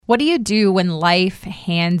What do you do when life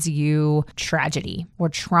hands you tragedy or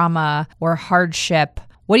trauma or hardship?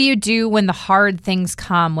 What do you do when the hard things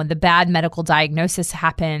come, when the bad medical diagnosis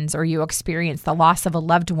happens, or you experience the loss of a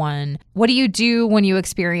loved one? What do you do when you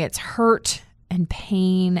experience hurt and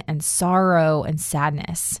pain and sorrow and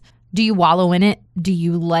sadness? Do you wallow in it? Do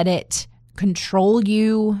you let it control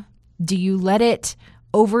you? Do you let it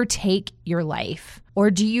overtake your life? Or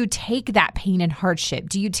do you take that pain and hardship?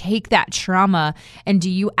 Do you take that trauma and do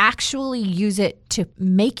you actually use it to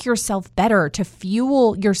make yourself better, to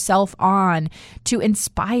fuel yourself on, to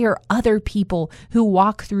inspire other people who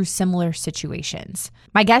walk through similar situations?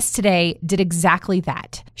 My guest today did exactly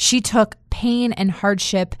that. She took pain and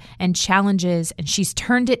hardship and challenges and she's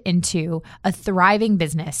turned it into a thriving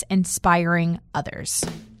business, inspiring others.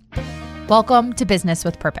 Welcome to Business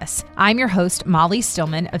with Purpose. I'm your host, Molly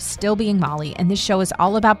Stillman of Still Being Molly, and this show is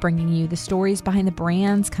all about bringing you the stories behind the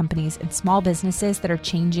brands, companies, and small businesses that are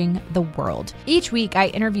changing the world. Each week, I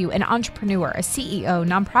interview an entrepreneur, a CEO,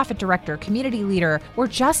 nonprofit director, community leader, or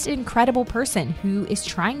just an incredible person who is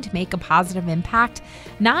trying to make a positive impact,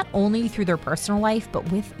 not only through their personal life, but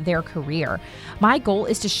with their career. My goal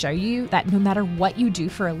is to show you that no matter what you do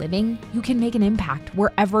for a living, you can make an impact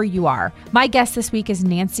wherever you are. My guest this week is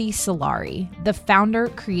Nancy Solari, the founder,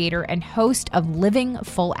 creator, and host of Living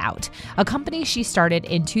Full Out, a company she started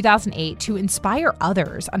in 2008 to inspire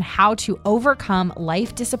others on how to overcome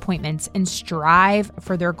life disappointments and strive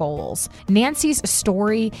for their goals. Nancy's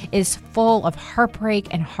story is full of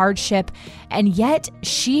heartbreak and hardship, and yet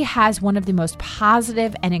she has one of the most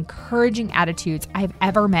positive and encouraging attitudes I've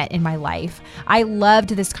ever met in my life. I loved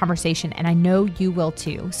this conversation, and I know you will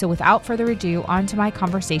too. So without further ado, on to my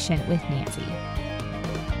conversation with Nancy.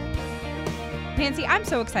 Nancy, I'm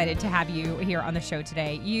so excited to have you here on the show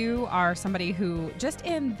today. You are somebody who just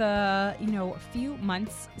in the, few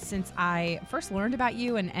months since I first learned about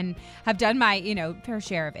you and have done my, fair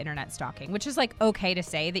share of internet stalking, which is like okay to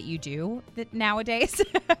say that you do that nowadays.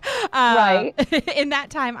 Right. In that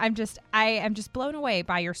time, I am just blown away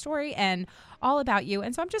by your story and all about you.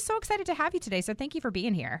 And so I'm just so excited to have you today. So thank you for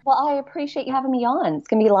being here. Well, I appreciate you having me on. It's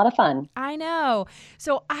going to be a lot of fun. I know.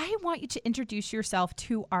 So I want you to introduce yourself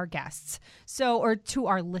to our guests. Or to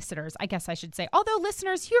our listeners, I guess I should say. Although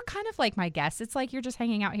listeners, you're kind of like my guests. It's like you're just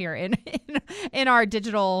hanging out here in our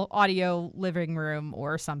digital audio living room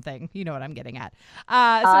or something. You know what I'm getting at.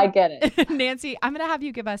 I get it. Nancy, I'm going to have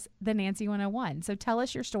you give us the Nancy 101. So tell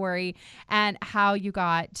us your story and how you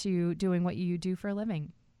got to doing what you do for a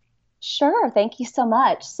living. Sure. Thank you so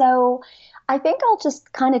much. So I think I'll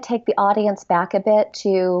just kind of take the audience back a bit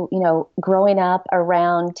to, growing up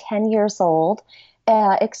around 10 years old,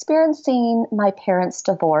 experiencing my parents'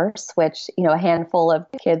 divorce, which, a handful of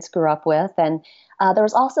kids grew up with. And there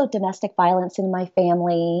was also domestic violence in my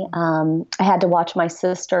family. I had to watch my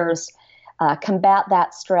sisters combat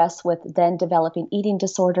that stress with then developing eating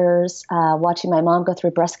disorders, watching my mom go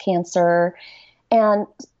through breast cancer, and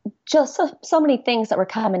just so many things that were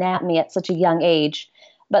coming at me at such a young age.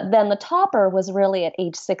 But then the topper was really at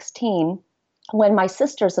age 16 when my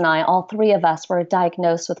sisters and I, all three of us, were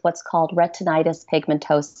diagnosed with what's called retinitis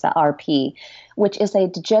pigmentosa, RP, which is a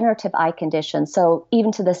degenerative eye condition. So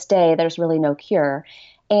even to this day, there's really no cure.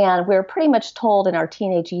 And we were pretty much told in our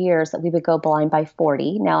teenage years that we would go blind by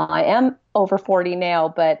 40. Now, I am over 40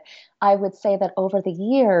 now, but I would say that over the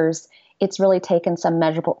years, it's really taken some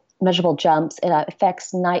measurable jumps. It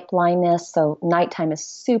affects night blindness, so nighttime is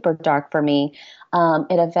super dark for me.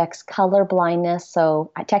 It affects color blindness,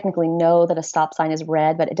 so I technically know that a stop sign is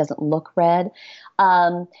red, but it doesn't look red.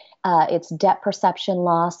 It's depth perception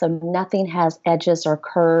loss, so nothing has edges or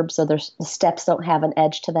curbs, so the steps don't have an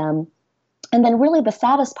edge to them. And then really the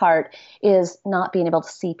saddest part is not being able to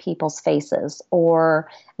see people's faces or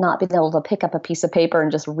not being able to pick up a piece of paper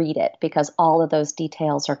and just read it because all of those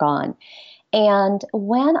details are gone. And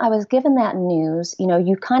when I was given that news,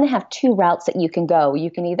 you kind of have two routes that you can go.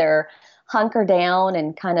 You can either hunker down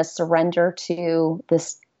and kind of surrender to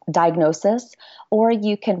this diagnosis, or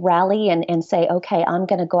you can rally and say, okay, I'm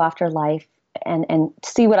going to go after life and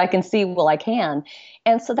see what I can see while I can.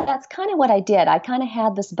 And so that's kind of what I did. I kind of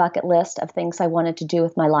had this bucket list of things I wanted to do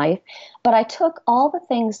with my life, but I took all the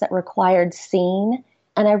things that required seeing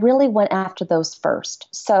and I really went after those first.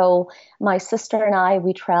 So my sister and I,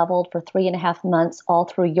 we traveled for 3.5 months all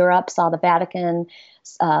through Europe, saw the Vatican,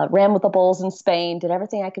 ran with the bulls in Spain, did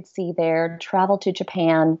everything I could see there, traveled to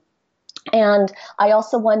Japan. And I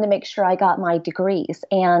also wanted to make sure I got my degrees.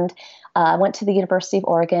 And I went to the University of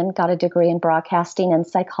Oregon, got a degree in broadcasting and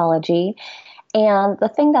psychology. And the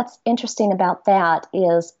thing that's interesting about that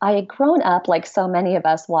is I had grown up, like so many of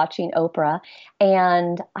us, watching Oprah.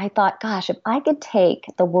 And I thought, gosh, if I could take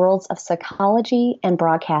the worlds of psychology and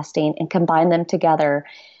broadcasting and combine them together,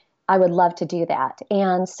 I would love to do that.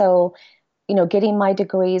 And so, getting my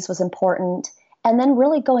degrees was important. And then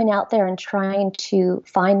really going out there and trying to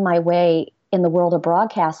find my way in the world of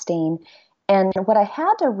broadcasting. And what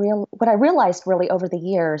I realized really over the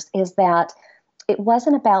years is that it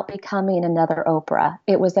wasn't about becoming another Oprah.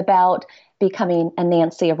 It was about becoming a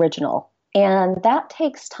Nancy original. And that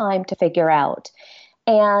takes time to figure out.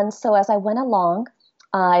 And so as I went along,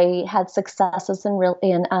 I had successes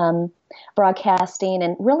in broadcasting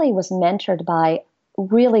and really was mentored by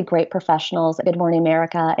really great professionals at Good Morning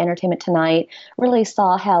America, Entertainment Tonight, really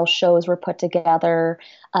saw how shows were put together,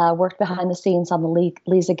 worked behind the scenes on the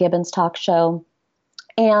Lisa Gibbons talk show.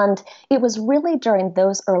 And it was really during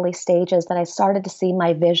those early stages that I started to see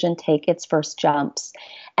my vision take its first jumps.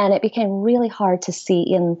 And it became really hard to see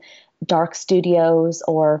in dark studios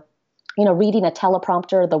or, reading a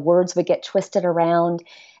teleprompter, the words would get twisted around.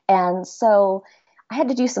 And so I had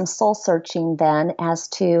to do some soul searching then as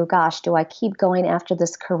to, gosh, do I keep going after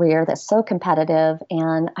this career that's so competitive?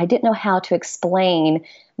 And I didn't know how to explain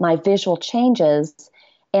my visual changes.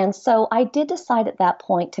 And so I did decide at that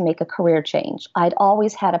point to make a career change. I'd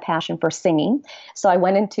always had a passion for singing. So I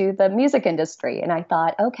went into the music industry and I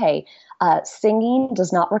thought, okay, singing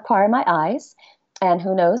does not require my eyes. And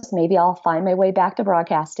who knows, maybe I'll find my way back to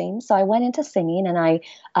broadcasting. So I went into singing and I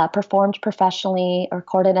performed professionally,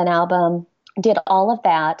 recorded an album, did all of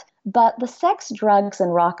that. But the sex, drugs,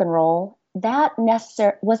 and rock and roll, that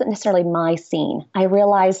wasn't necessarily my scene. I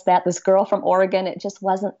realized that this girl from Oregon, it just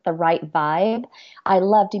wasn't the right vibe. I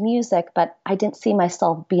loved music, but I didn't see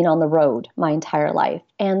myself being on the road my entire life.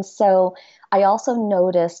 And so I also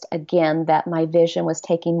noticed again that my vision was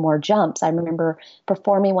taking more jumps. I remember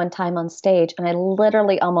performing one time on stage and I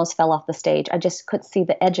literally almost fell off the stage. I just couldn't see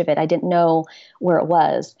the edge of it. I didn't know where it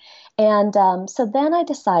was. And so then I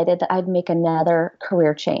decided that I'd make another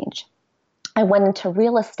career change. I went into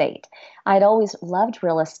real estate. I'd always loved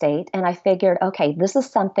real estate, and I figured, okay, this is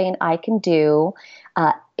something I can do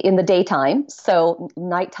in the daytime. So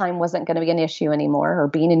nighttime wasn't going to be an issue anymore, or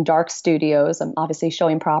being in dark studios. I'm obviously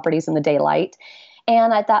showing properties in the daylight.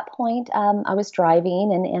 And at that point, I was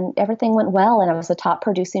driving, and everything went well, and I was a top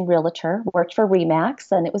producing realtor, worked for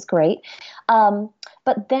Remax, and it was great.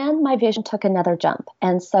 But then my vision took another jump.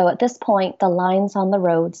 And so at this point, the lines on the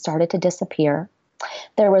road started to disappear.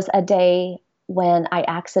 There was a day when I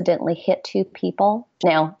accidentally hit two people.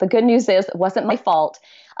 Now, the good news is it wasn't my fault.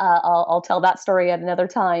 I'll tell that story at another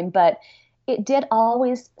time, but it did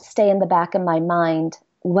always stay in the back of my mind.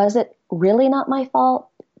 Was it really not my fault?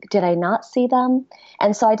 Did I not see them?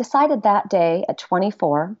 And so I decided that day at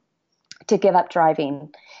 24 to give up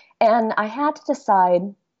driving. And I had to decide,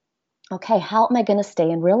 okay, how am I going to stay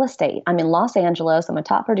in real estate? I'm in Los Angeles. I'm a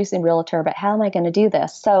top producing realtor, but how am I going to do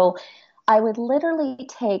this? So I would literally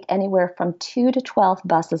take anywhere from 2 to 12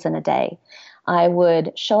 buses in a day. I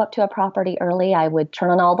would show up to a property early. I would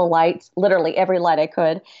turn on all the lights, literally every light I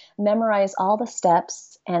could, memorize all the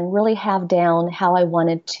steps, and really have down how I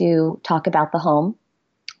wanted to talk about the home.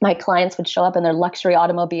 My clients would show up in their luxury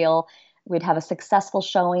automobile. We'd have a successful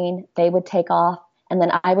showing. They would take off. And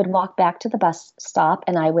then I would walk back to the bus stop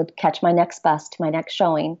and I would catch my next bus to my next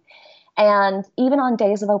showing. And even on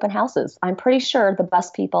days of open houses, I'm pretty sure the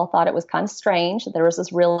bus people thought it was kind of strange. There was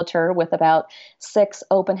this realtor with about 6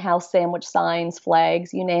 open house sandwich signs,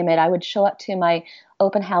 flags, you name it. I would show up to my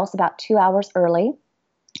open house about 2 hours early,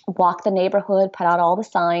 walk the neighborhood, put out all the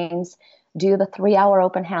signs, do the 3-hour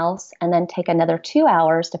open house, and then take another 2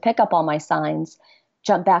 hours to pick up all my signs,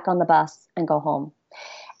 jump back on the bus, and go home.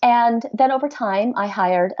 And then over time, I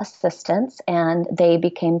hired assistants, and they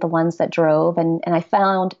became the ones that drove, and I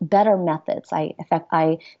found better methods.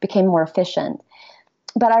 I became more efficient.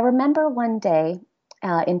 But I remember one day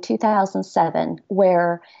in 2007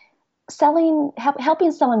 where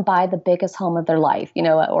helping someone buy the biggest home of their life,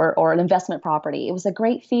 or an investment property, it was a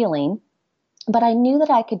great feeling, but I knew that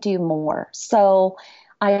I could do more. So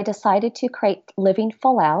I decided to create Living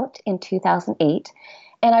Full Out in 2008.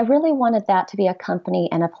 And I really wanted that to be a company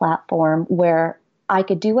and a platform where I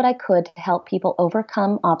could do what I could to help people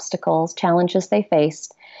overcome obstacles, challenges they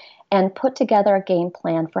faced, and put together a game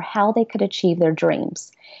plan for how they could achieve their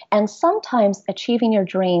dreams. And sometimes achieving your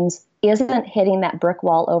dreams isn't hitting that brick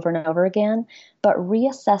wall over and over again, but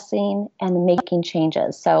reassessing and making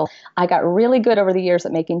changes. So I got really good over the years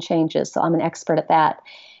at making changes, so I'm an expert at that.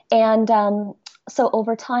 And so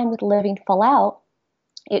over time with Living Full Out,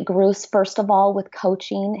 it grew first of all with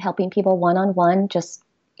coaching, helping people one-on-one, just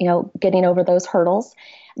getting over those hurdles.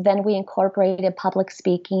 Then we incorporated public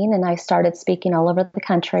speaking, and I started speaking all over the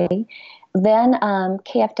country. Then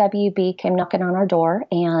KFWB came knocking on our door,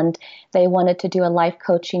 and they wanted to do a life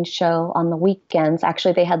coaching show on the weekends.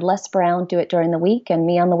 Actually, they had Les Brown do it during the week and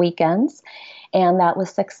me on the weekends, and that was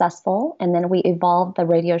successful. And then we evolved the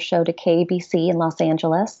radio show to KABC in Los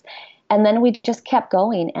Angeles, and then we just kept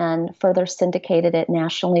going and further syndicated it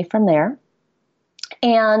nationally from there.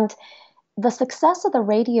 And the success of the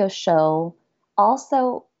radio show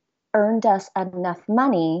also earned us enough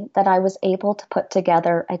money that I was able to put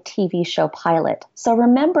together a TV show pilot. So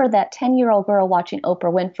remember that 10-year-old girl watching Oprah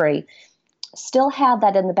Winfrey still had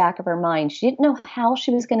that in the back of her mind. She didn't know how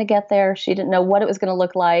she was going to get there. She didn't know what it was going to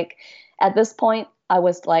look like. At this point, I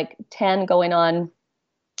was like 10 going on,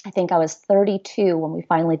 I think I was 32 when we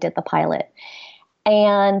finally did the pilot.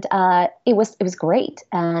 And it was great.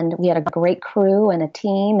 And we had a great crew and a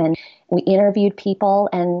team, and we interviewed people.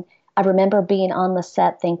 And I remember being on the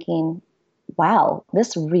set thinking, wow,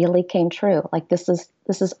 this really came true. Like, this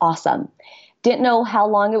is awesome. Didn't know how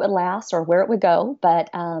long it would last or where it would go, but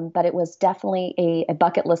it was definitely a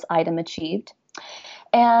bucket list item achieved.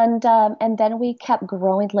 And then we kept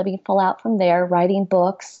growing Living Full Out from there, writing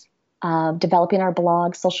books, developing our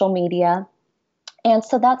blog, social media. And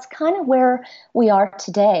so that's kind of where we are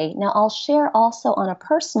today. Now, I'll share also on a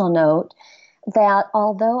personal note that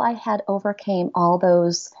although I had overcame all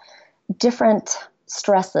those different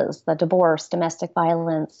stresses, the divorce, domestic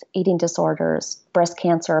violence, eating disorders, breast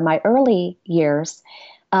cancer, in my early years,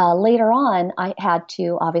 later on, I had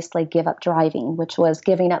to obviously give up driving, which was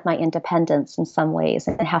giving up my independence in some ways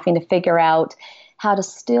and having to figure out how to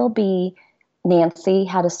still be Nancy,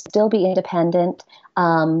 how to still be independent.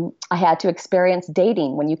 I had to experience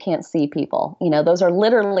dating when you can't see people. Those are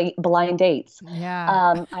literally blind dates.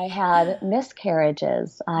 Yeah. I had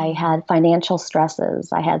miscarriages. I had financial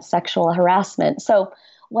stresses. I had sexual harassment. So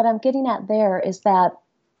what I'm getting at there is that,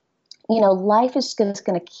 life is just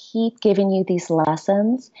going to keep giving you these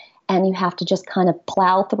lessons, and you have to just kind of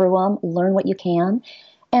plow through them, learn what you can.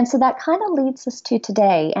 And so that kind of leads us to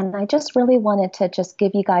today. And I just really wanted to just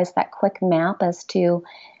give you guys that quick map as to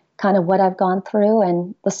kind of what I've gone through,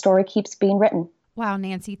 and the story keeps being written. Wow,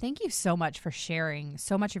 Nancy, thank you so much for sharing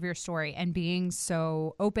so much of your story and being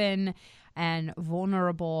so open and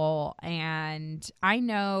vulnerable. And I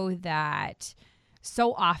know that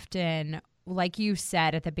so often, like you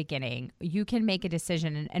said at the beginning, you can make a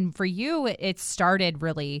decision. And for you, it started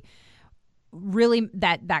really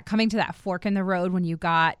that coming to that fork in the road when you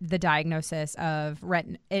got the diagnosis of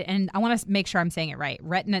and I want to make sure I'm saying it right,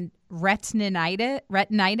 retinitis.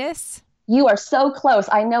 You are so close.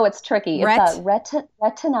 I know it's tricky. It's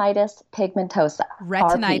retinitis pigmentosa.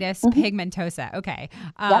 Retinitis RP. pigmentosa. Okay.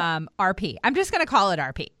 Yep. RP. I'm just going to call it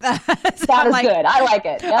RP. So that is good. I like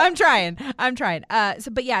it. Yep. I'm trying.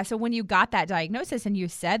 So when you got that diagnosis and you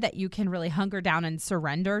said that you can really hunker down and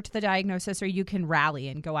surrender to the diagnosis, or you can rally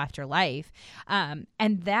and go after life. And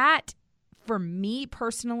that, for me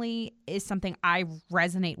personally, is something I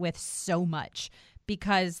resonate with so much,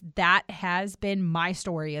 because that has been my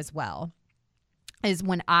story as well. Is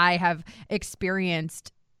when I have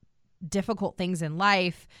experienced difficult things in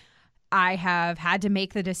life, I have had to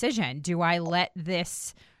make the decision. Do I let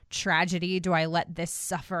this tragedy, do I let this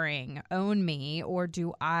suffering own me, or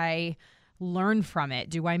do I learn from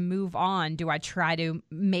it? Do I move on? Do I try to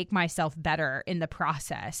make myself better in the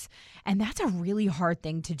process? And that's a really hard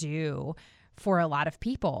thing to do for a lot of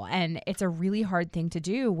people. And it's a really hard thing to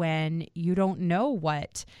do when you don't know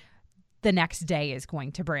what the next day is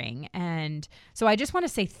going to bring. And so I just want to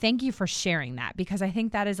say thank you for sharing that, because I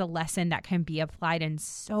think that is a lesson that can be applied in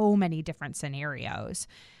so many different scenarios.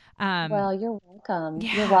 Well, you're welcome.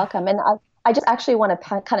 Yeah. You're welcome. And I just actually want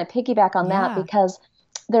to kind of piggyback on that, because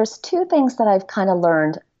there's two things that I've kind of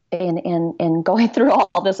learned in going through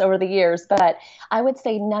all this over the years. But I would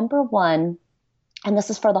say, number one, and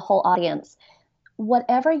this is for the whole audience,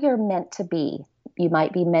 whatever you're meant to be, you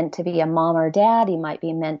might be meant to be a mom or dad, you might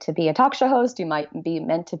be meant to be a talk show host, you might be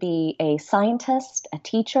meant to be a scientist, a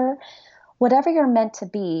teacher, whatever you're meant to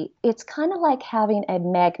be, it's kind of like having a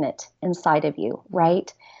magnet inside of you,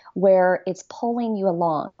 right? Where it's pulling you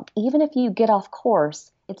along. Even if you get off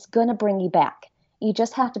course, it's going to bring you back. You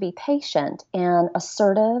just have to be patient and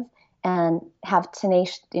assertive and have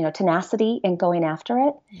tenacity in going after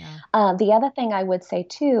it. Yeah. The other thing I would say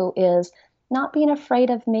too is not being afraid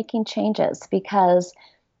of making changes, because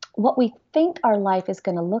what we think our life is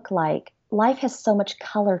going to look like, life has so much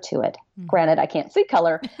color to it. Mm-hmm. Granted, I can't see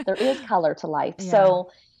color. There is color to life. Yeah.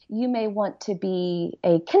 So you may want to be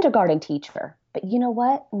a kindergarten teacher, but you know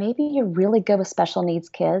what? Maybe you're really good with special needs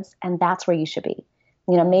kids, and that's where you should be.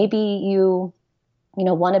 Maybe you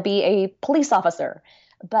want to be a police officer,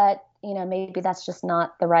 but, maybe that's just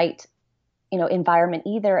not the right, environment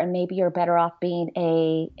either. And maybe you're better off being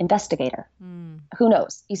a investigator. Who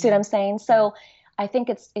knows? You see what I'm saying? So I think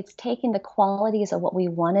it's taking the qualities of what we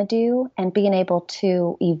want to do and being able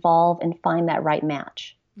to evolve and find that right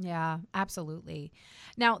match. Yeah, absolutely.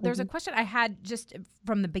 Now, there's a question I had just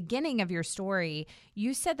from the beginning of your story.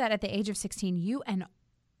 You said that at the age of 16, you and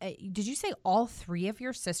did you say all three of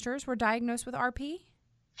your sisters were diagnosed with RP?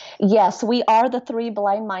 Yes, we are the three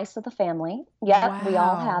blind mice of the family. Yeah, Wow. we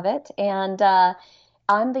all have it. And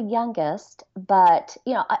I'm the youngest, but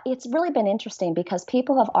it's really been interesting because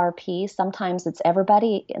people have RP. Sometimes it's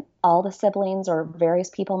everybody, all the siblings or various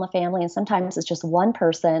people in the family, and sometimes it's just one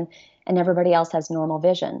person and everybody else has normal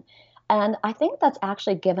vision. And I think that's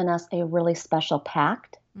actually given us a really special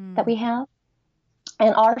pact that we have.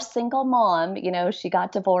 And our single mom, she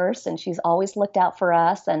got divorced and she's always looked out for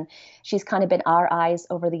us, and she's kind of been our eyes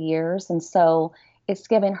over the years. And so it's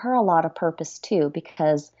given her a lot of purpose too,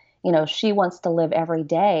 because she wants to live every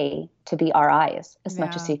day to be our eyes as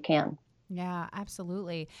much as she can. Yeah,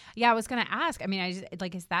 absolutely. Yeah, I was going to ask. I mean,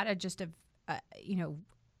 is that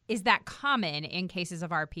is that common in cases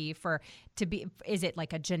of RP is it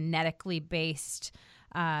like a genetically based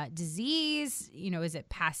disease? Is it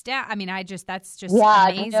passed down? I mean, that's just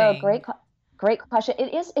amazing. No, great question.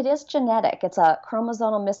 It is genetic. It's a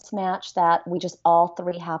chromosomal mismatch that we just all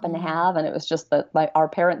three happen to have. And it was just our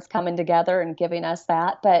parents coming together and giving us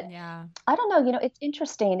that. But I don't know, it's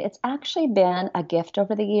interesting. It's actually been a gift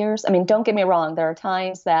over the years. I mean, don't get me wrong. There are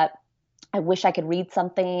times that I wish I could read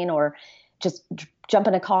something or just jump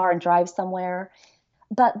in a car and drive somewhere.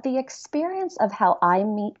 But the experience of how I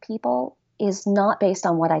meet people is not based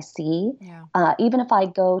on what I see. Yeah. Even if I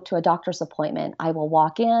go to a doctor's appointment, I will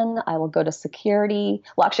walk in, I will go to security.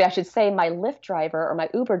 Well, actually, I should say my Lyft driver or my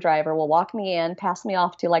Uber driver will walk me in, pass me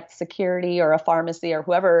off to like security or a pharmacy or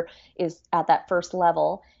whoever is at that first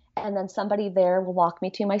level. And then somebody there will walk me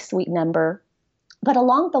to my suite number. But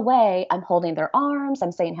along the way, I'm holding their arms.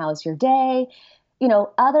 I'm saying, how's your day?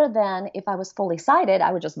 Other than if I was fully sighted,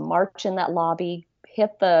 I would just march in that lobby,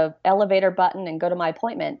 hit the elevator button and go to my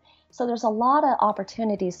appointment. So there's a lot of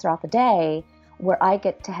opportunities throughout the day where I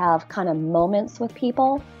get to have kind of moments with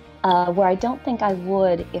people where I don't think I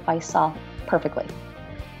would if I saw perfectly.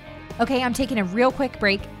 Okay, I'm taking a real quick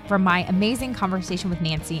break from my amazing conversation with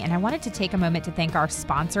Nancy, and I wanted to take a moment to thank our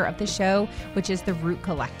sponsor of the show, which is the Root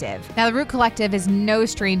Collective. Now, the Root Collective is no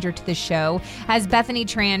stranger to the show, as Bethany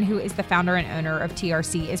Tran, who is the founder and owner of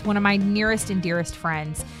TRC, is one of my nearest and dearest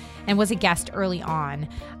friends and was a guest early on.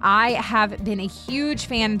 I have been a huge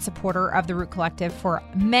fan and supporter of the Root Collective for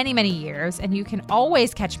many, many years, and you can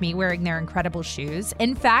always catch me wearing their incredible shoes.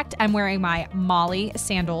 In fact, I'm wearing my Molly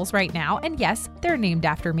sandals right now, and yes, they're named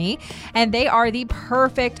after me, and they are the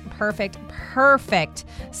perfect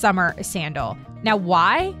summer sandal. Now,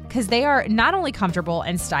 why? Because they are not only comfortable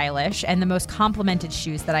and stylish and the most complimented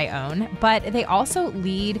shoes that I own, but they also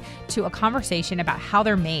lead to a conversation about how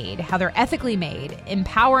they're made, how they're ethically made,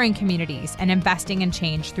 empowering communities, and investing in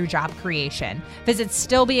change through job creation. Visit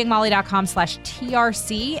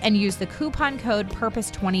stillbeingmolly.com/TRC and use the coupon code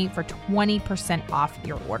PURPOSE20 for 20% off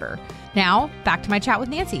your order. Now, back to my chat with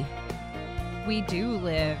Nancy. We do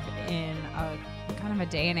live in a kind of a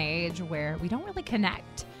day and age where we don't really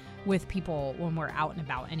connect with people when we're out and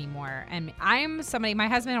about anymore. And I'm somebody, my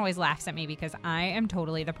husband always laughs at me because I am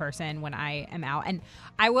totally the person when I am out. And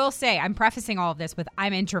I will say, I'm prefacing all of this with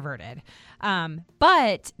I'm introverted.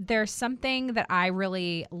 But there's something that I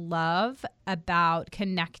really love about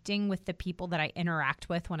connecting with the people that I interact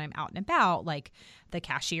with when I'm out and about, like the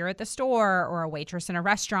cashier at the store or a waitress in a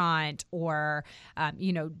restaurant or,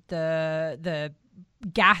 the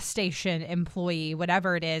gas station employee,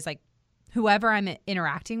 whatever it is, like whoever I'm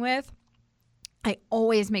interacting with, I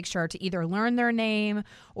always make sure to either learn their name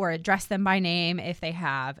or address them by name if they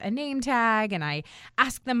have a name tag, and I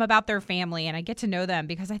ask them about their family and I get to know them,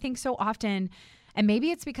 because I think so often, and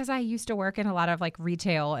maybe it's because I used to work in a lot of like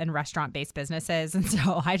retail and restaurant-based businesses, and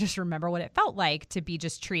so I just remember what it felt like to be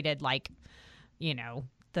just treated like,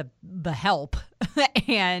 the help.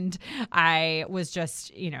 And I was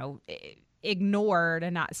just, ignored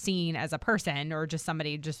and not seen as a person, or just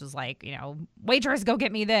somebody just was like, waitress, go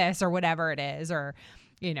get me this, or whatever it is. Or,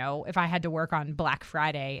 if I had to work on Black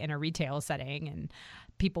Friday in a retail setting and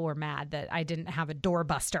people were mad that I didn't have a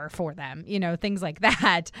doorbuster for them, things like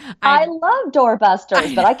that. I love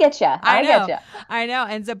doorbusters, but I get you. I get you. I know.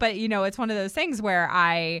 And so, but it's one of those things where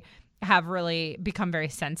I have really become very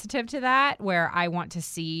sensitive to that, where I want to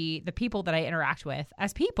see the people that I interact with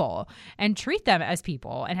as people and treat them as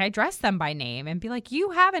people, and I address them by name and be like, you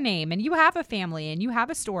have a name and you have a family and you have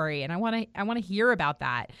a story, and I want to hear about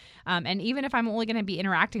that. And even if I'm only going to be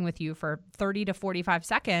interacting with you for 30 to 45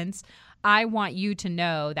 seconds, I want you to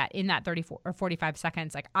know that in that 30 or 45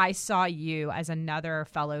 seconds, like, I saw you as another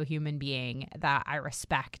fellow human being that I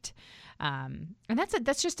respect. And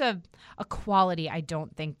that's just a quality I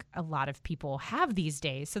don't think a lot of people have these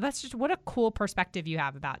days. So that's just, what a cool perspective you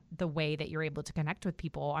have about the way that you're able to connect with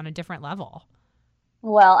people on a different level.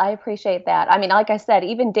 Well, I appreciate that. I mean, like I said,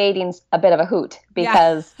 even dating's a bit of a hoot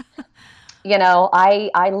because,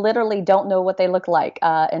 I literally don't know what they look like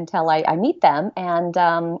until I meet them. And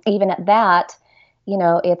even at that,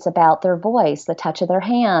 it's about their voice, the touch of their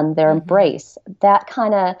hand, their embrace. That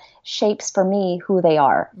kind of shapes for me who they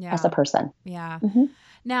are as a person. Yeah. Mm-hmm.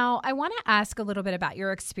 Now, I want to ask a little bit about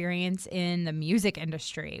your experience in the music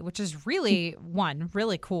industry, which is really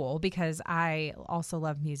cool, because I also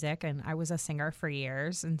love music and I was a singer for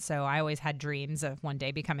years. And so I always had dreams of one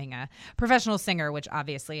day becoming a professional singer, which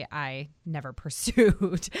obviously I never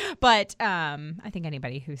pursued. But I think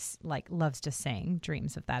anybody who's loves to sing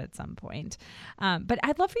dreams of that at some point. But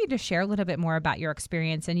I'd love for you to share a little bit more about your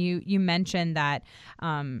experience. And you mentioned that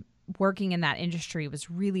working in that industry was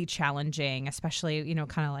really challenging, especially,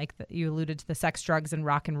 kind of like you alluded to the sex, drugs, and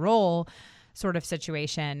rock and roll sort of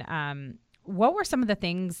situation. What were some of the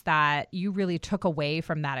things that you really took away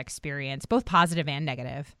from that experience, both positive and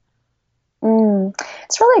negative?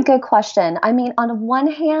 It's really a good question. I mean, on one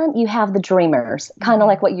hand, you have the dreamers, kind of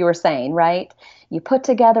like what you were saying, right? You put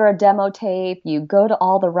together a demo tape, you go to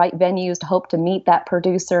all the right venues to hope to meet that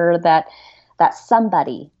producer, that's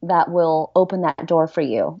somebody that will open that door for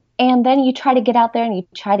you. And then you try to get out there and you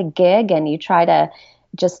try to gig and you try to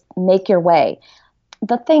just make your way.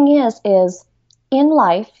 The thing is in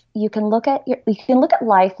life, you can look at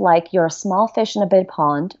life like you're a small fish in a big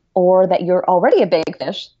pond, or that you're already a big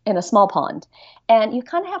fish in a small pond. And you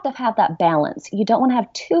kind of have that balance. You don't want to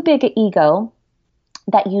have too big an ego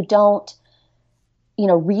that you don't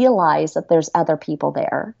realize that there's other people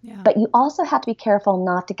there. Yeah. But you also have to be careful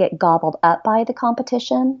not to get gobbled up by the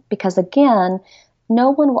competition, because again,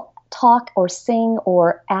 no one will talk or sing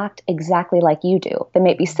or act exactly like you do. They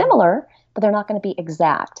may be similar, but they're not going to be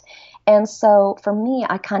exact. And so for me,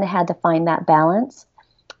 I kind of had to find that balance.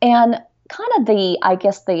 And kind of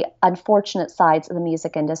the unfortunate sides of the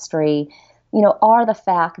music industry, are the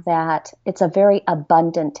fact that it's a very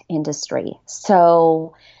abundant industry.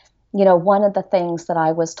 So one of the things that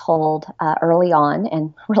I was told early on,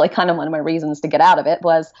 and really kind of one of my reasons to get out of it,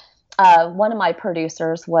 was one of my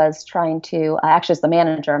producers was trying to, actually it's the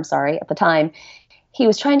manager, I'm sorry, at the time, he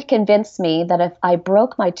was trying to convince me that if I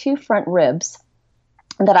broke my 2 front ribs,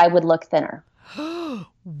 that I would look thinner.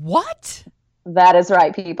 What? That is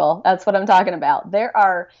right, people. That's what I'm talking about. There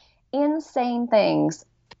are insane things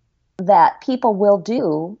that people will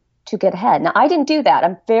do to get ahead. Now, I didn't do that.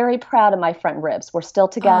 I'm very proud of my front ribs. We're still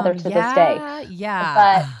together to this day.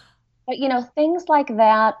 Yeah. But things like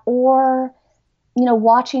that, or,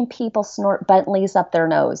 watching people snort Bentleys up their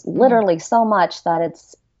nose, literally so much that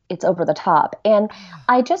it's over the top. And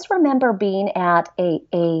I just remember being at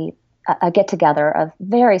a get together of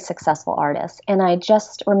very successful artists. And I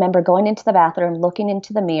just remember going into the bathroom, looking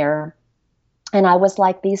into the mirror, and I was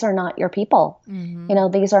like, these are not your people.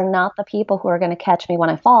 These are not the people who are going to catch me when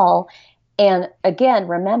I fall. And again,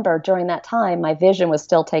 remember, during that time, my vision was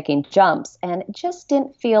still taking jumps, and it just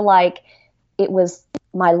didn't feel like it was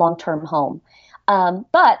my long-term home.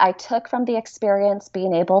 But I took from the experience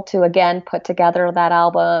being able to, again, put together that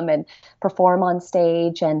album and perform on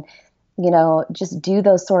stage and, just do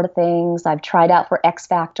those sort of things. I've tried out for X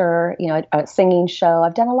Factor, a singing show.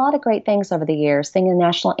 I've done a lot of great things over the years, singing the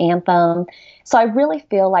national anthem. So I really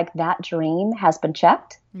feel like that dream has been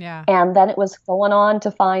checked. Yeah. And then it was going on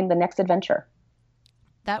to find the next adventure.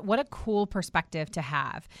 What a cool perspective to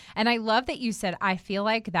have. And I love that you said, I feel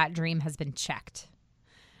like that dream has been checked,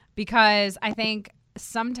 because I think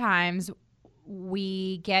sometimes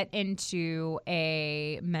we get into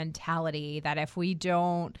a mentality that if we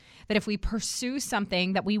pursue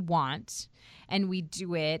something that we want and we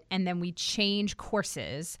do it and then we change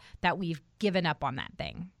courses, that we've given up on that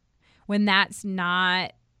thing, when that's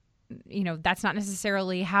not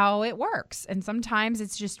necessarily how it works. And sometimes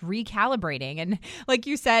it's just recalibrating. And like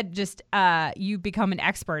you said, just you become an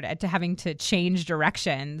expert at having to change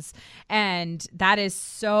directions. And that is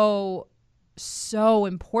so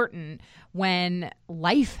important when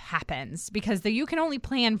life happens, because you can only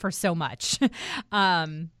plan for so much.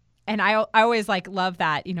 And And I always like love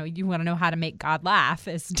that, you want to know how to make God laugh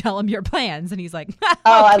is tell him your plans. And he's like, okay.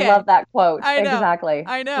 Oh, I love that quote. I know. Exactly.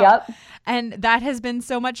 I know. Yep. And that has been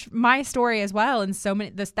so much my story as well. And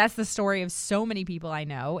that's the story of so many people I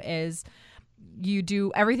know is you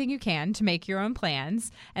do everything you can to make your own plans,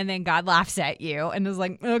 and then God laughs at you and is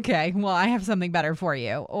like, okay, well, I have something better for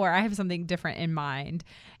you, or I have something different in mind.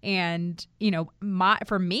 And,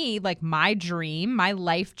 for me, like my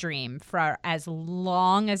life dream for as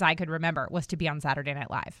long as I could remember was to be on Saturday Night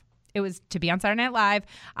Live. It was to be on Saturday Night Live.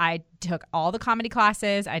 I took all the comedy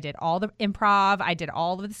classes. I did all the improv. I did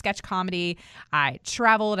all of the sketch comedy. I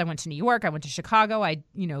traveled. I went to New York. I went to Chicago. I,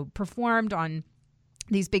 performed on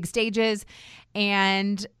these big stages.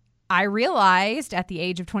 And I realized at the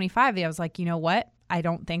age of 25, I was like, you know what? I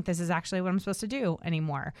don't think this is actually what I'm supposed to do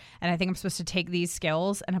anymore. And I think I'm supposed to take these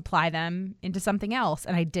skills and apply them into something else.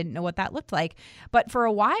 And I didn't know what that looked like. But for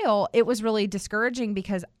a while, it was really discouraging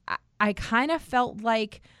because I kind of felt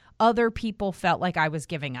like other people felt like I was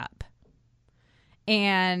giving up.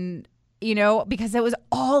 And, because it was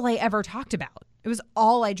all I ever talked about. It was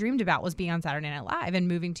all I dreamed about was being on Saturday Night Live and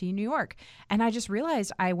moving to New York. And I just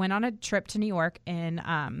realized I went on a trip to New York in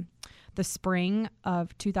the spring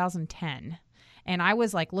of 2010. And I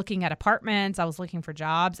was like looking at apartments. I was looking for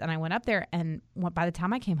jobs. And I went up there. And by the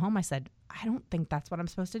time I came home, I said, I don't think that's what I'm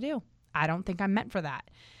supposed to do. I don't think I'm meant for that.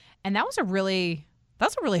 And that's a really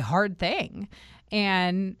hard thing.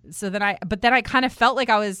 And so then I kind of felt like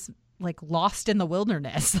I was like lost in the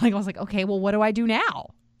wilderness. Like I was like, okay, well, what do I do now?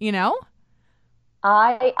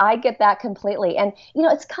 I get that completely. And,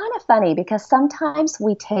 it's kind of funny because sometimes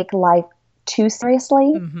we take life too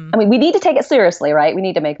seriously. Mm-hmm. I mean, we need to take it seriously, right? We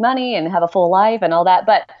need to make money and have a full life and all that.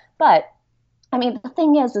 But I mean, the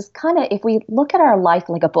thing is kind of if we look at our life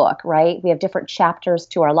like a book, right? We have different chapters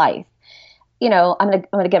to our life. I'm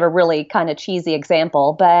going to give a really kind of cheesy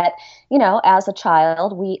example, but, as a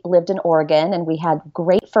child, we lived in Oregon and we had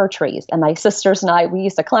great fir trees. And my sisters and I, we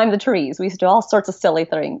used to climb the trees. We used to do all sorts of silly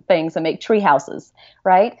things and make tree houses,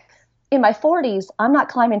 right? In my 40s, I'm not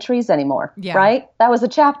climbing trees anymore, right? That was a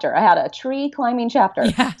chapter. I had a tree climbing chapter.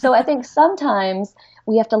 Yeah. So I think sometimes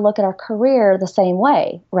we have to look at our career the same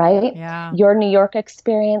way, right? Yeah. Your New York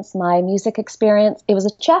experience, my music experience, it was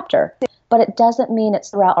a chapter, but it doesn't mean it's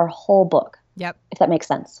throughout our whole book. Yep. If that makes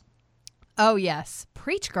sense. Oh, yes.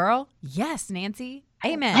 Preach, girl. Yes, Nancy.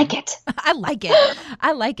 Amen. I like it. I like it.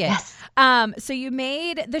 I like it. Yes. So you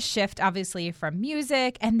made the shift, obviously, from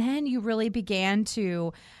music, and then you really began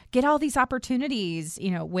to get all these opportunities,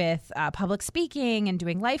 with public speaking and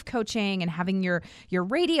doing life coaching and having your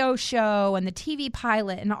radio show and the TV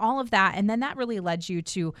pilot and all of that. And then that really led you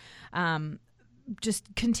to just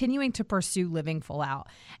continuing to pursue living full out.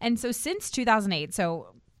 And so since 2008,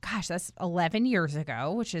 gosh, that's 11 years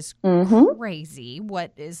ago, which is crazy.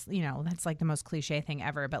 What is, that's like the most cliche thing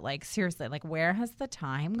ever. But like, seriously, like where has the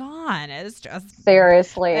time gone? It's just.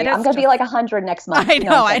 Seriously. I'm going to be like 100 next month. I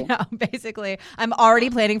know. Basically, I'm already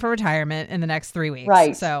planning for retirement in the next 3 weeks.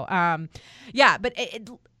 Right. So, but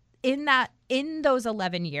in those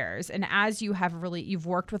 11 years, and as you've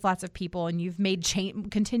worked with lots of people and you've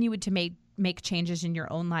continued to make changes in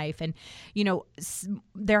your own life. And,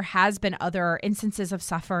 there has been other instances of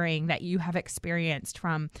suffering that you have experienced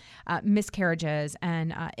from miscarriages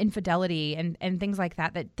and infidelity and things like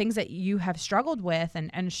that, things that you have struggled with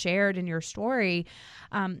and shared in your story.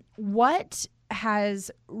 What has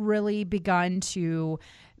really begun to,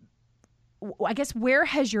 I guess, where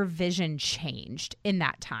has your vision changed in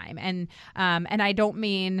that time? And I don't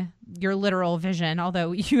mean your literal vision,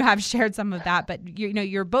 although you have shared some of that, but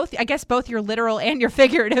you're both, I guess, both your literal and your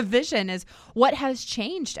figurative vision is what has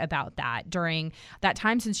changed about that during that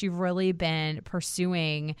time since you've really been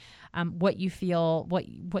pursuing what you feel, what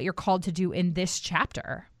you're called to do in this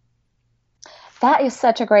chapter? That is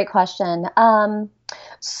such a great question.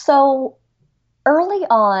 So early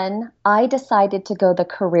on, I decided to go the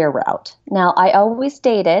career route. Now, I always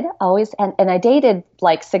dated, and I dated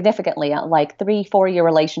like significantly, like 3-4 year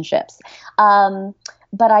relationships.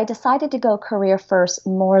 But I decided to go career first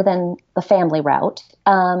more than the family route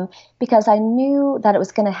because I knew that it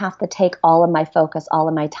was going to have to take all of my focus, all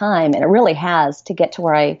of my time, and it really has to get to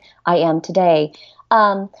where I am today.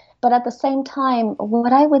 But at the same time,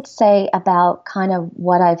 what I would say about kind of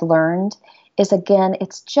what I've learned is, again,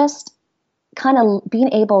 it's just kind of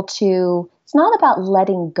being able to, it's not about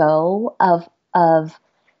letting go of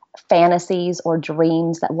fantasies or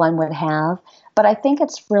dreams that one would have, but I think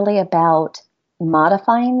it's really about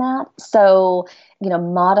modifying that. So,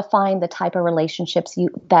 modifying the type of relationships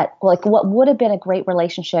like what would have been a great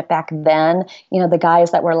relationship back then, the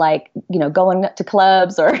guys that were like, going to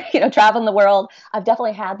clubs or, traveling the world. I've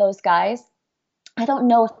definitely had those guys. I don't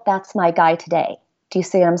know if that's my guy today. Do you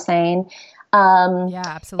see what I'm saying? Yeah,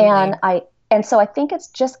 absolutely. And so I think it's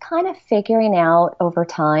just kind of figuring out over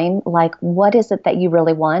time, like, what is it that you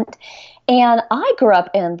really want? And I grew up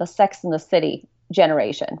in the Sex and the City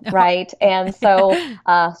generation, right? And so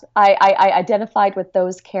I identified with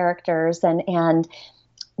those characters. And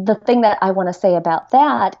the thing that I want to say about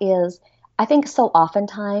that is, I think so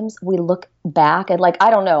oftentimes we look back and like,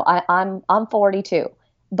 I don't know, I'm 42,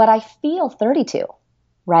 but I feel 32,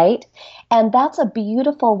 right? And that's a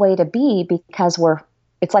beautiful way to be, because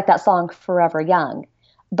it's like that song, Forever Young.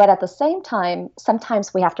 But at the same time,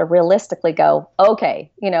 sometimes we have to realistically go, okay,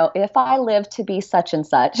 if I live to be such and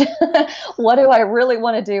such, what do I really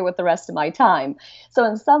want to do with the rest of my time? So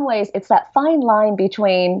in some ways, it's that fine line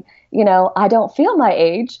between, I don't feel my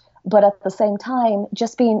age, but at the same time,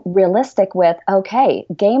 just being realistic with, okay,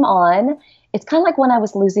 game on. It's kind of like when I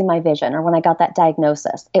was losing my vision or when I got that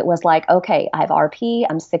diagnosis. It was like, okay, I have RP,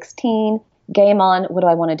 I'm 16, game on, what do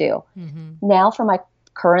I want to do? Mm-hmm. Now for my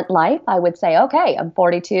current life, I would say, okay, I'm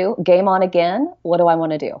 42, game on again. What do I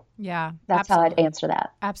want to do? Yeah, that's absolutely. how I'd answer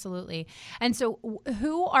that. Absolutely. And so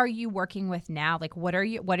who are you working with now? Like,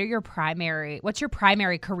 what's your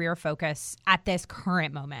primary career focus at this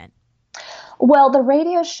current moment? Well, the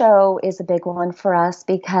radio show is a big one for us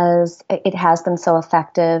because it has been so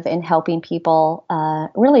effective in helping people,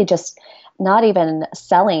 really just not even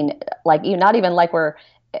selling, not even like we're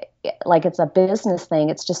like it's a business thing.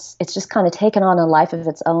 It's just kind of taken on a life of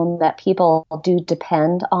its own, that people do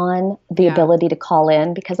depend on the ability to call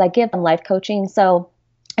in, because I give them life coaching. So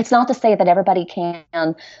it's not to say that everybody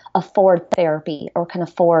can afford therapy or can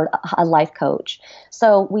afford a life coach.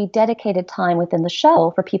 So we dedicated time within the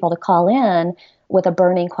show for people to call in with a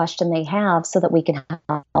burning question they have so that we can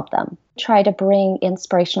help them. Try to bring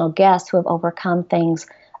inspirational guests who have overcome things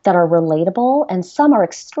that are relatable, and some are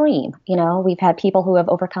extreme. We've had people who have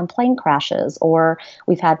overcome plane crashes, or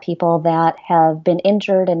we've had people that have been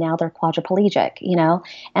injured and now they're quadriplegic,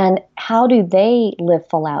 and how do they live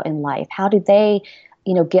full out in life? How do they,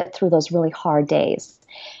 get through those really hard days?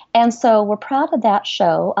 And so we're proud of that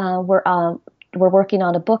show. We're working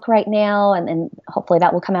on a book right now, and hopefully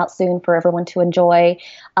that will come out soon for everyone to enjoy,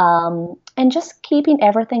 and just keeping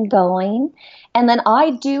everything going. And then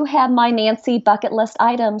I do have my Nancy bucket list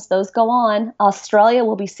items. Those go on. Australia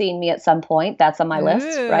will be seeing me at some point. That's on my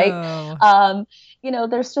list, right?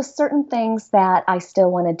 There's just certain things that I still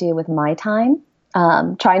want to do with my time.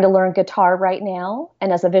 Trying to learn guitar right now.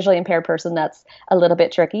 And as a visually impaired person, that's a little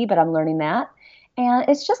bit tricky, but I'm learning that. And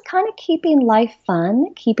it's just kind of keeping life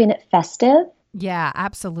fun, keeping it festive. Yeah,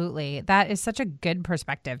 absolutely. That is such a good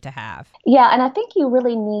perspective to have. Yeah, and I think you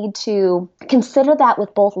really need to consider that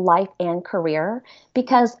with both life and career,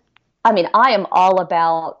 because, I am all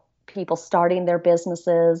about people starting their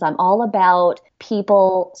businesses. I'm all about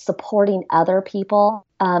people supporting other people.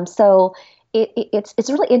 So it's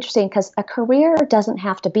really interesting, because a career doesn't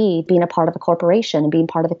have to be being a part of a corporation and being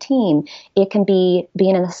part of a team. It can be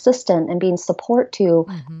being an assistant and being support to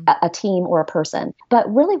a team or a person.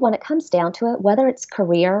 But really, when it comes down to it, whether it's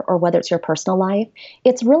career or whether it's your personal life,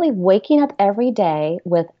 it's really waking up every day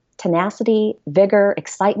with tenacity, vigor,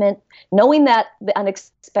 excitement, knowing that the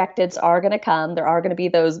unexpecteds are going to come. There are going to be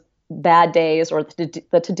those bad days or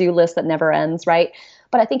the to-do list that never ends, right?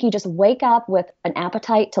 But I think you just wake up with an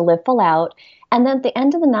appetite to live full out. And then at the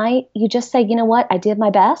end of the night, you just say, you know what, I did my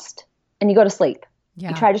best, and you go to sleep. Yeah.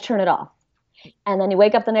 You try to turn it off. And then you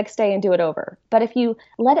wake up the next day and do it over. But if you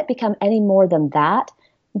let it become any more than that,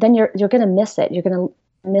 then you're going to miss it. You're going to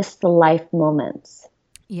miss the life moments.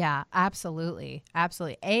 Yeah, absolutely.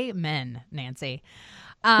 Absolutely. Amen, Nancy.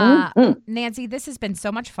 Nancy, this has been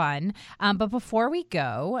so much fun. But before we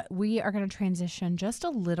go, we are going to transition just a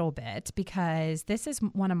little bit, because this is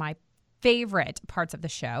one of my favorite parts of the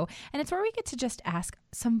show. And it's where we get to just ask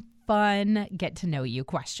some fun, get to know you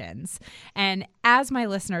questions. And as my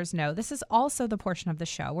listeners know, this is also the portion of the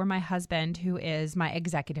show where my husband, who is my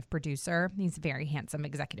executive producer, he's a very handsome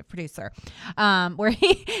executive producer, where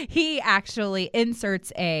he actually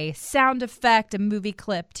inserts a sound effect, a movie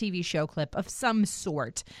clip, TV show clip of some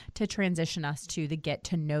sort to transition us to the get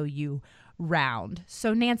to know you round.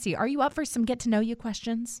 So Nancy, are you up for some get to know you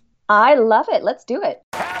questions? I love it. Let's do it.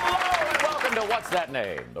 Hello and welcome to What's That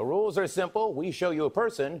Name? The rules are simple. We show you a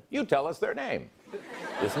person, you tell us their name.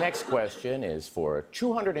 This next question is for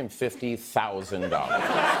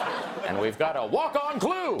 $250,000. And we've got a walk-on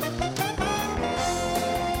clue.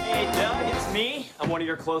 Hey, Doug, it's Me? I'm one of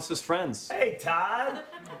your closest friends. Hey, Todd.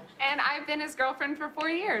 And I've been his girlfriend for 4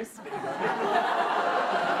 years.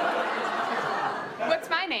 What's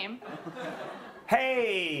my name?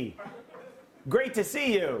 Hey, great to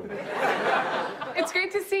see you. It's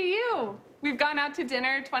great to see you. We've gone out to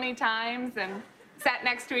dinner 20 times and sat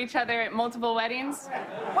next to each other at multiple weddings.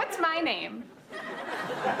 What's my name?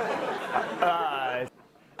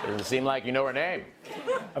 Doesn't seem like you know her name.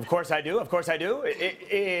 Of course I do.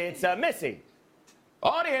 It's Missy.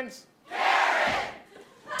 Audience!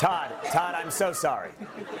 Todd, I'm so sorry.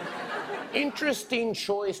 Interesting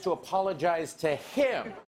choice to apologize to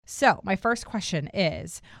him. So, my first question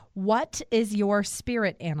is, what is your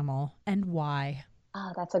spirit animal and why?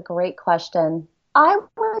 Oh, that's a great question. I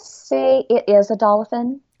would say it is a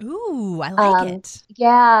dolphin. Ooh, I like it.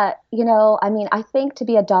 Yeah, I think to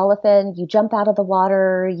be a dolphin, you jump out of the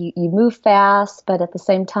water, you move fast, but at the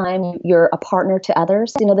same time, you're a partner to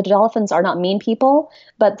others. The dolphins are not mean people,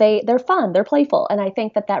 but they're fun, they're playful, and I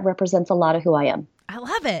think that represents a lot of who I am. I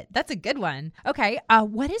love it. That's a good one. Okay,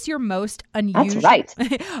 what is your most unusual? That's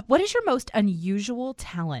right. What is your most unusual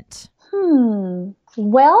talent?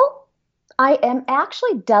 Well, I am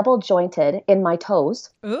actually double jointed in my toes.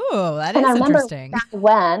 Ooh, that and is I remember interesting. Back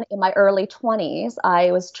when, in my early 20s,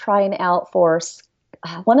 I was trying out for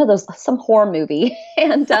some horror movie,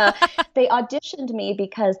 and they auditioned me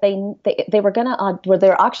because they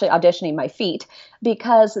were actually auditioning my feet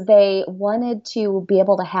because they wanted to be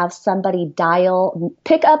able to have somebody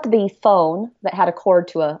pick up the phone that had a cord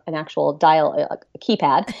to an actual dial, a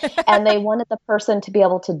keypad, and they wanted the person to be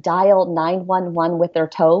able to dial 911 with their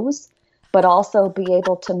toes, but also be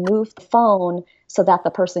able to move the phone so that the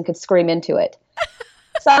person could scream into it.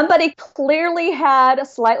 Somebody clearly had a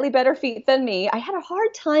slightly better feet than me. I had a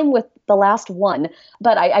hard time with the last one,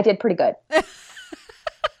 but I did pretty good.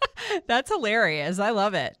 That's hilarious. I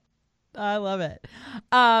love it.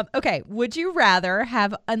 Okay. Would you rather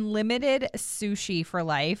have unlimited sushi for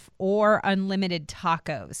life or unlimited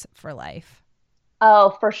tacos for life?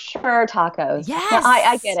 Oh, for sure, tacos. Yes. Now,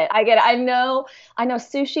 I get it. I know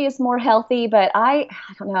sushi is more healthy, but I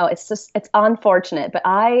don't know. It's unfortunate. But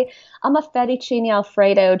I'm a fettuccine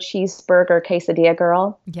Alfredo cheeseburger quesadilla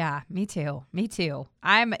girl. Yeah, me too.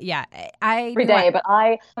 Every day, but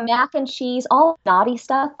mac and cheese, all naughty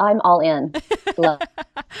stuff, I'm all in.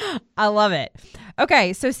 I love it.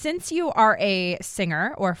 Okay, so since you are a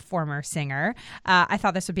singer or former singer, I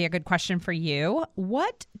thought this would be a good question for you.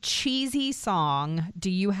 What cheesy song do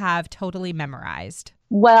you have totally memorized?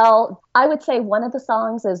 Well, I would say one of the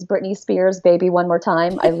songs is Britney Spears' Baby One More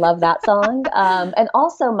Time. I love that song. And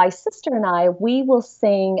also my sister and I, we will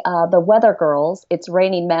sing the Weather Girls, It's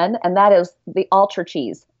Raining Men, and that is the Ultra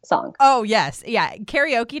Cheese song. Oh, yes. Yeah.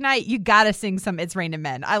 Karaoke night, you got to sing some It's Raining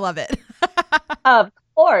Men. I love it. Of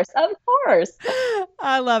course.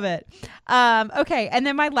 I love it. Okay. And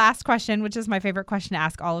then my last question, which is my favorite question to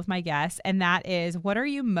ask all of my guests, and that is, what are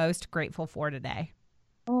you most grateful for today?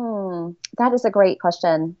 That is a great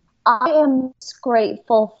question. I am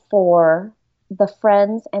grateful for the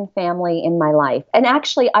friends and family in my life. And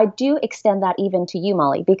actually, I do extend that even to you,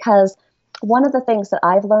 Molly, because one of the things that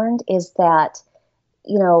I've learned is that,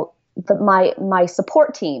 my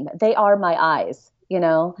support team, they are my eyes,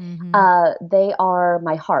 they are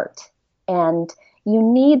my heart. And you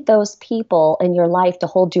need those people in your life to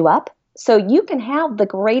hold you up. So you can have the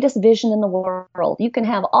greatest vision in the world. You can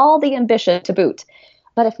have all the ambition to boot.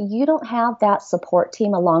 But if you don't have that support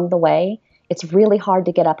team along the way, it's really hard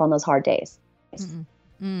to get up on those hard days.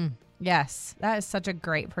 Yes, that is such a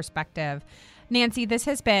great perspective. Nancy, this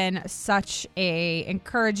has been such a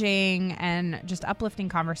encouraging and just uplifting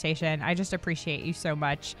conversation. I just appreciate you so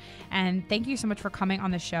much. And thank you so much for coming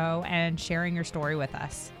on the show and sharing your story with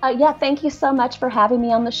us. Thank you so much for having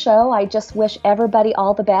me on the show. I just wish everybody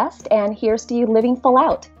all the best. And here's to you living full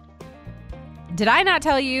out. Did I not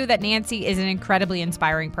tell you that Nancy is an incredibly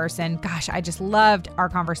inspiring person? Gosh, I just loved our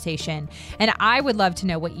conversation. And I would love to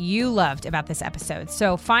know what you loved about this episode.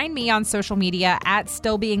 So find me on social media at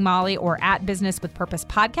Still Being Molly or at Business with Purpose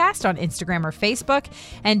Podcast on Instagram or Facebook.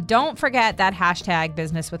 And don't forget that hashtag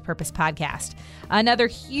Business with Purpose Podcast. Another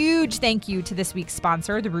huge thank you to this week's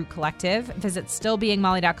sponsor, The Root Collective. Visit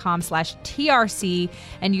stillbeingmolly.com/TRC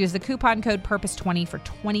and use the coupon code PURPOSE20 for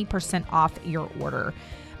 20% off your order.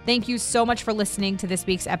 Thank you so much for listening to this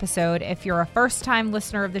week's episode. If you're a first-time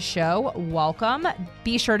listener of the show, welcome.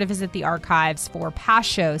 Be sure to visit the archives for past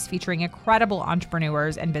shows featuring incredible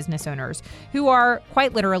entrepreneurs and business owners who are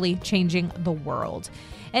quite literally changing the world.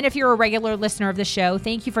 And if you're a regular listener of the show,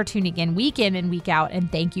 thank you for tuning in and week out,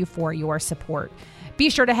 and thank you for your support. Be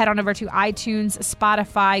sure to head on over to iTunes,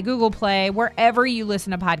 Spotify, Google Play, wherever you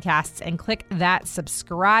listen to podcasts, and click that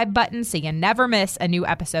subscribe button so you never miss a new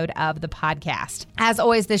episode of the podcast. As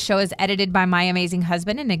always, this show is edited by my amazing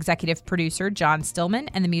husband and executive producer, John Stillman,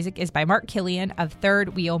 and the music is by Mark Killian of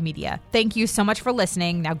Third Wheel Media. Thank you so much for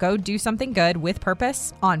listening. Now go do something good with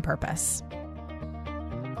purpose on purpose.